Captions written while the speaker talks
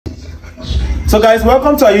So guys,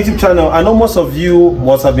 welcome to our YouTube channel. I know most of you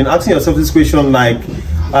must have been asking yourself this question, like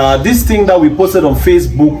this thing that we posted on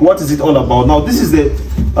Facebook, what is it all about? Now this is the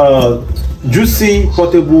Juicii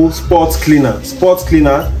portable sports cleaner,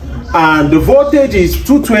 and the voltage is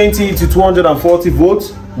 220 to 240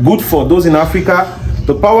 volts, good for those in Africa.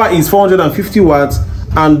 The power is 450 watts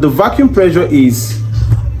and the vacuum pressure is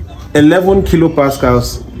 11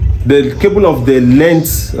 kilopascals. The cable of the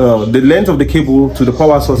length of the cable to the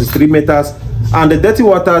power source is 3 meters, and the dirty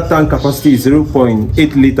water tank capacity is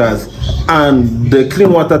 0.8 liters, and the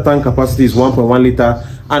clean water tank capacity is 1.1 liter,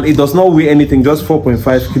 and it does not weigh anything, just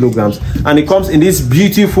 4.5 kilograms, and it comes in this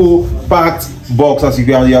beautiful packed box as you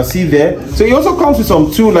can see there. So it also comes with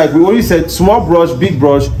some tools, like we already said, small brush, big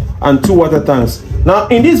brush, and 2 water tanks. Now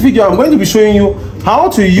in this video I'm going to be showing you how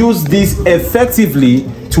to use this effectively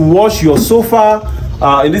to wash your sofa.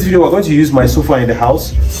 In this video we're going to use my sofa in the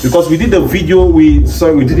house, because we did the video, we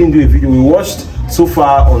didn't do a video, we washed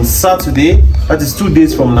sofa on Saturday, that is 2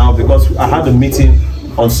 days from now, because I had a meeting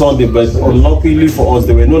on Sunday, but unluckily for us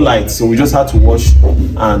there were no lights, so we just had to wash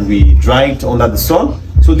and we dried under the sun.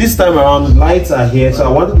 So this time around lights are here, so I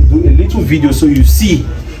wanted to do a little video so you see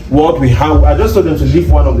what we have. I just told them to leave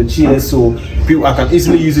one of the chairs so I can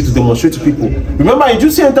easily use it to demonstrate to people. Remember, in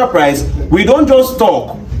Juicii Enterprise we don't just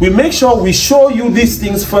talk, we make sure we show you these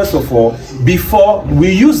things first of all before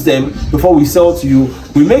we use them, before we sell to you.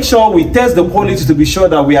 We make sure we test the quality to be sure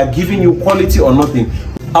that we are giving you quality or nothing.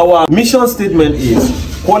 Our mission statement is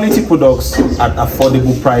quality products at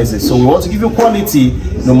affordable prices. So we want to give you quality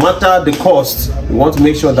no matter the cost. We want to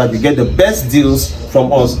make sure that you get the best deals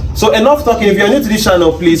from us. So enough talking. If you're new to this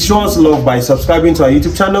channel, please show us love by subscribing to our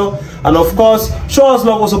YouTube channel, and of course show us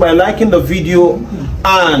love also by liking the video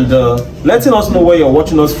and letting us know where you're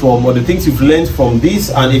watching us from or the things you've learned from this.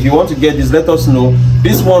 And if you want to get this, let us know.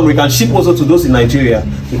 This one we can ship also to those in Nigeria.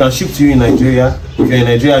 We can ship to you in Nigeria. If you're in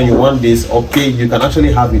Nigeria and you want this, okay, you can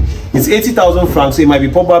actually have it. It's 80,000 francs, so it might be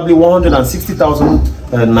probably 160,000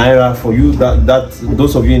 naira for you,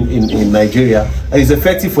 those of you in Nigeria. And it's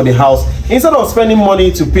effective for the house. Instead of spending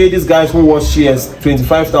money to pay these guys who wash chairs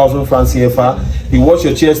 25,000 francs CFA, you wash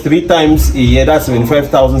your chairs 3 times a year, that's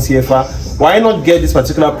 25,000 CFA. Why not get this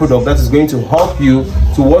particular product that is going to help you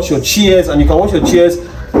to wash your chairs, and you can wash your chairs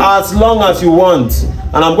as long as you want.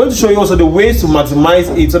 And I'm going to show you also the ways to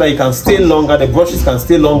maximize it so that it can stay longer, the brushes can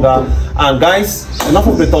stay longer. And guys, enough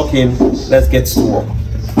of the talking, let's get to work.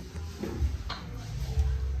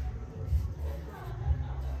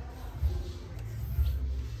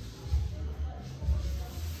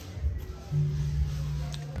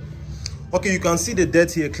 Okay, you can see the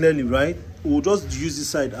dirt here clearly, right? We'll just use this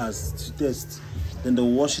side as to test, then they'll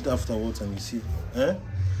wash it afterwards, and you see.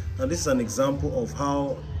 Now this is an example of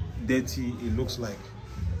how dirty it looks like.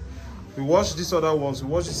 We washed these other ones, we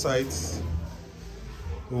washed the sides,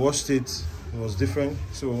 we washed it was different.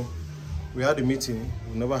 So we had a meeting,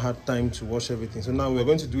 we never had time to wash everything. So now we're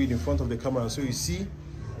going to do it in front of the camera so you see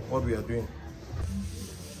what we are doing.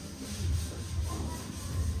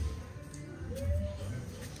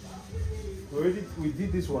 We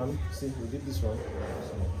did this one. See, we did this one.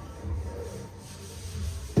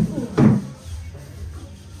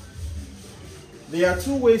 There are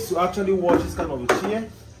 2 ways to actually wash this kind of a chair.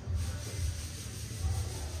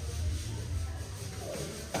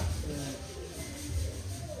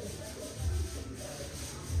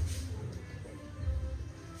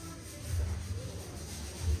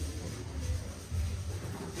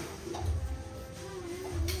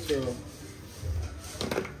 So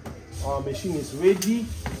our machine is ready.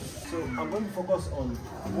 So I'm going to focus on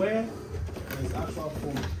where there is actual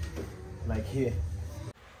foam, like here.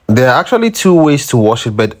 There are actually 2 ways to wash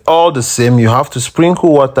it, but all the same, you have to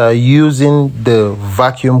sprinkle water using the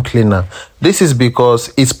vacuum cleaner. This is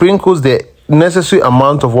because it sprinkles the necessary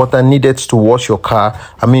amount of water needed to wash your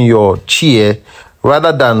your chair,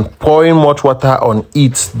 rather than pouring much water on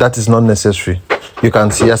it that is not necessary. You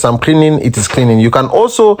can see as I'm cleaning, it is cleaning. You can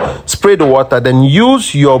also spray the water, then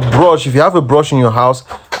use your brush. If you have a brush in your house,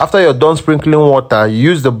 after you're done sprinkling water,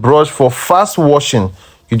 use the brush for fast washing.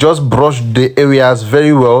 You just brush the areas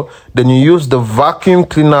very well, then you use the vacuum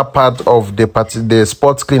cleaner part of the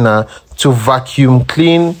sports cleaner to vacuum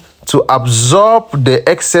clean, to absorb the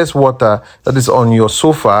excess water that is on your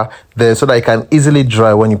sofa there, so that it can easily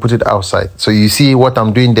dry when you put it outside. So you see what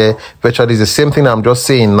I'm doing there virtually is the same thing I'm just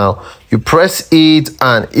saying now. You press it,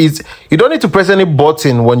 and you don't need to press any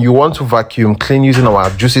button when you want to vacuum clean using our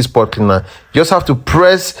Juicii spot cleaner. You just have to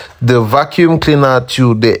press the vacuum cleaner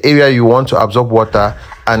to the area you want to absorb water,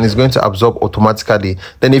 and it's going to absorb automatically.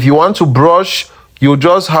 Then if you want to brush, you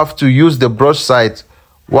just have to use the brush side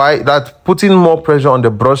why that putting more pressure on the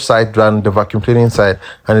brush side than the vacuum cleaning side,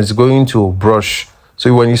 and it's going to brush.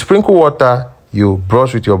 So when you sprinkle water, you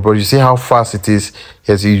brush with your brush. You see how fast it is.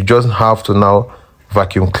 Yes, you just have to now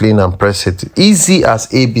vacuum clean and press it. Easy as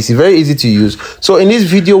ABC, very easy to use. So in this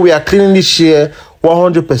video, we are cleaning this chair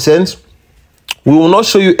 100%. We will not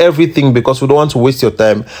show you everything because we don't want to waste your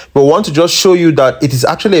time, but we want to just show you that it is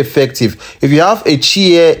actually effective. If you have a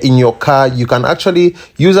chair in your car, you can actually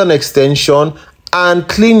use an extension and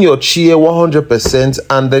clean your chair 100%,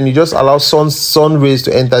 and then you just allow sun rays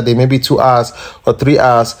to enter there, maybe 2 hours or 3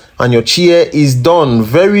 hours, and your chair is done.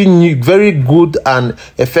 Very good and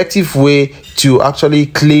effective way to actually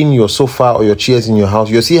clean your sofa or your chairs in your house.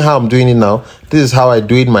 You'll see how I'm doing it now. This is how I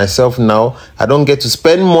do it myself now. I don't get to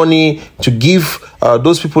spend money to give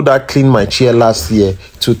those people that cleaned my chair last year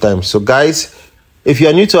 2 times. So guys, if you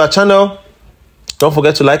are new to our channel, don't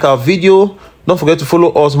forget to like our video. Don't forget to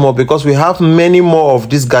follow us more, because we have many more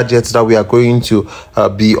of these gadgets that we are going to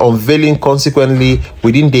be unveiling consequently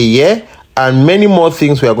within the year, and many more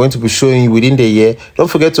things we are going to be showing you within the year. Don't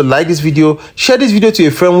forget to like this video, share this video to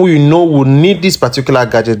a friend who you know will need this particular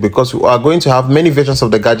gadget, because we are going to have many versions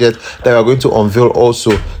of the gadget that we are going to unveil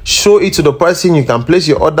also. Show it to the person. You can place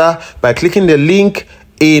your order by clicking the link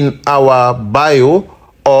in our bio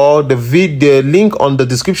or the link on the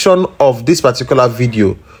description of this particular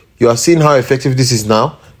video. You are seeing how effective this is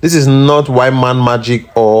now. This is not white man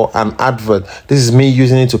magic or an advert. This is me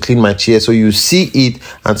using it to clean my chair, so you see it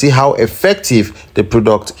and see how effective the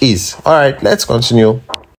product is. All right, let's continue.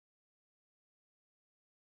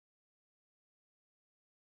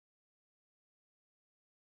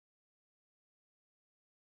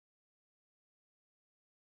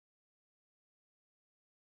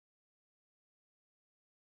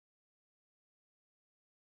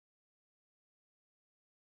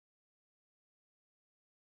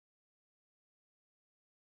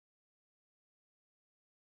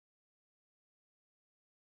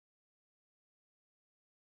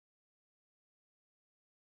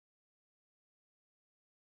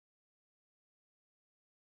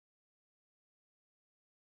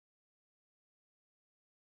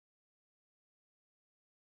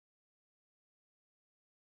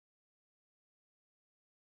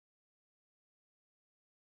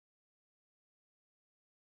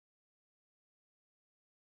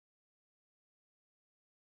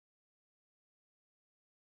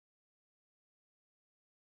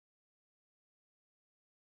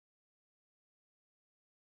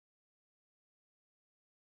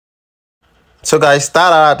 So guys,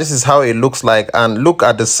 this is how it looks like, and look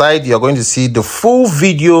at the side. You're going to see the full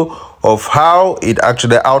video of how it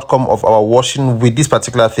actually, the outcome of our washing with this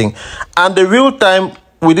particular thing, and the real time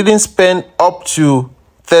we didn't spend up to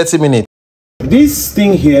 30 minutes. This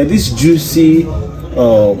thing here, this Juicii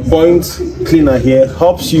point cleaner here,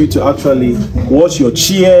 helps you to actually wash your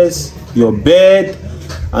chairs, your bed,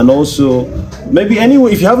 and also maybe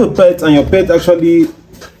anyway, if you have a pet and your pet actually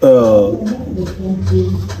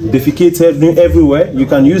defecated everywhere, you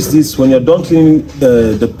can use this when you're done cleaning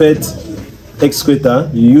the pet excreta.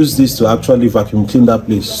 You use this to actually vacuum clean that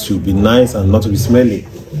place to be nice and not to be smelly.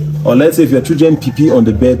 Or let's say if your children pee on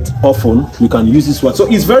the bed often, you can use this one. So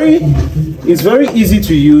it's very easy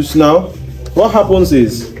to use. Now what happens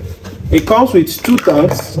is it comes with 2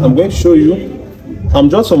 tanks. I'm going to show you. I'm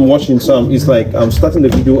just washing some. It's like I'm starting the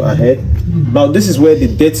video ahead. Now this is where the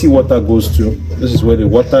dirty water goes to. This is where the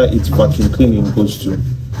water it's vacuum cleaning goes to.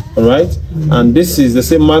 All right, and this is the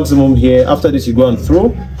same maximum here. After this, you go and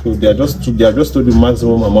throw. So they have just told you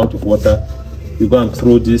maximum amount of water. You go and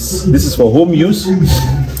throw this. This is for home use.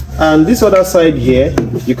 And this other side here,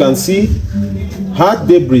 you can see hard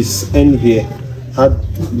debris end here.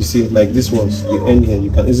 You see, like this ones, they end here.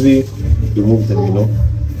 You can easily remove them, you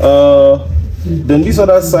know. Then this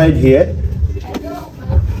other side here,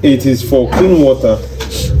 it is for clean water.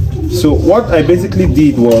 So what I basically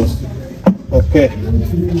did was, okay,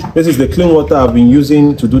 this is the clean water I've been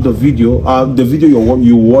using to do the video. The video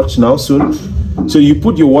you watch now soon. So you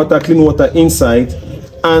put your water, clean water inside,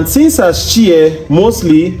 and since as chair,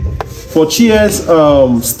 mostly for chairs,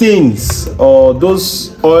 stains or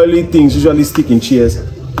those oily things usually stick in chairs,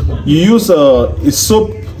 you use a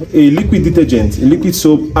soap, a liquid detergent, a liquid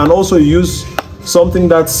soap, and also use something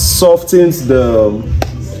that softens the,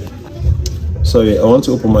 sorry, I want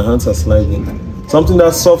to open my hands are sliding, something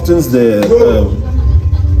that softens the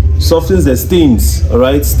stains. All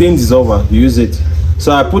right, stain dissolver, you use it.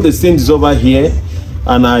 So I put the stain dissolver here,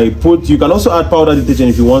 and I put, you can also add powder detergent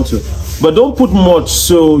if you want to, but don't put much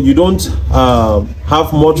so you don't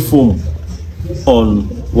have much foam on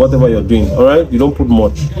whatever you're doing. All right, you don't put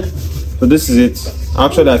much. So this is it.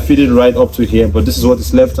 Actually, I feed it right up to here, but this is what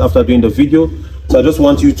is left after doing the video. So I just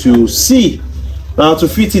want you to see. Now to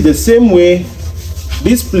fit it the same way,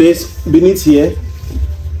 this place beneath here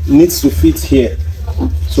needs to fit here.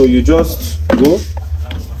 So you just go.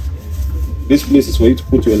 This place is where you to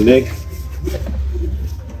put your leg.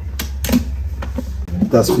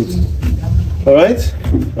 That's fit. All right,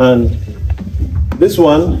 and this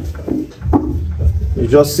one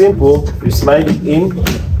is just simple. You slide it in,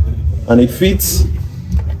 and it fits.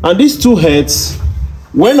 And these two heads,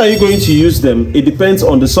 when are you going to use them? It depends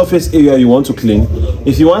on the surface area you want to clean.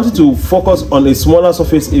 If you wanted to focus on a smaller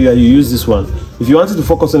surface area, you use this one. If you wanted to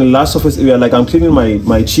focus on a large surface area, like I'm cleaning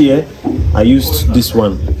my chair, I used this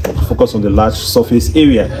one to focus on the large surface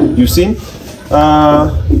area. You've seen?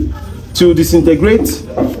 To disintegrate,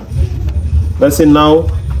 let's say now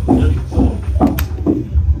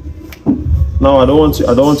I don't want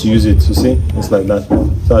to use it. You see, it's like that.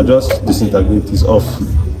 So I just disintegrate this off.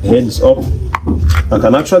 The head is up. I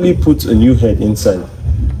can actually put a new head inside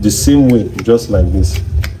the same way, just like this.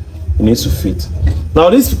 It needs to fit. Now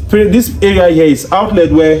this area here is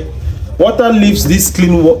outlet where water leaves this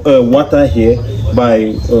clean water here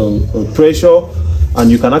by pressure,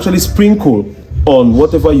 and you can actually sprinkle on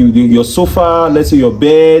whatever your sofa, let's say your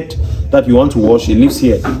bed that you want to wash. It lives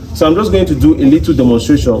here. So I'm just going to do a little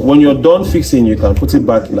demonstration. When you're done fixing, you can put it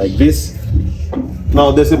back like this. Now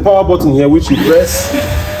there's a power button here which you press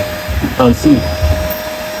and see.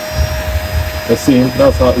 Let's see,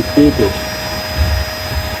 that's how it's painted.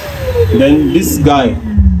 Then this guy,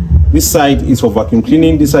 this side is for vacuum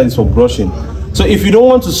cleaning, this side is for brushing. So if you don't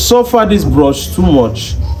want to suffer this brush too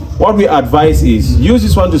much, what we advise is use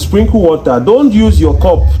this one to sprinkle water. Don't use your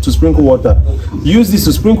cup to sprinkle water. Use this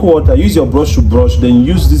to sprinkle water. Use your brush to brush. Then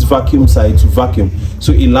use this vacuum side to vacuum,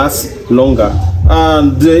 so it lasts longer.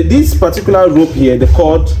 And this particular rope here, the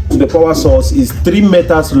cord to the power source, is 3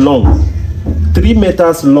 meters long. 3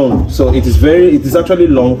 meters long. So it is actually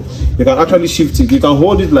long. You can actually shift it. You can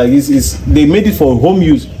hold it like this. They made it for home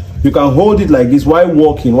use. You can hold it like this while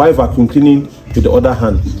walking, while vacuum cleaning with the other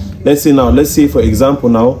hand. Let's say for example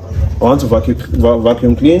now, I want to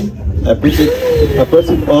vacuum clean. I press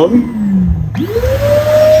it on,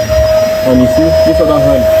 and you see this other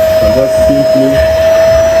hand can just simply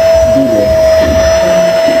do that.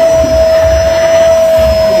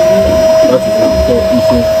 That's it. So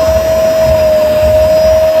easy.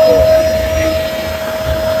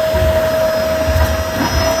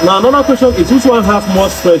 Now another question is, which one has more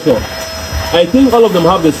pressure? I think all of them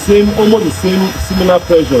have the same, almost the same similar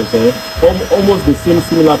pressures, almost the same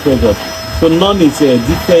similar pressures. So none is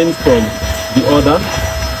different from the other.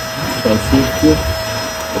 You can see here,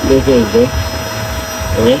 the pressure is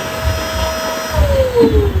there.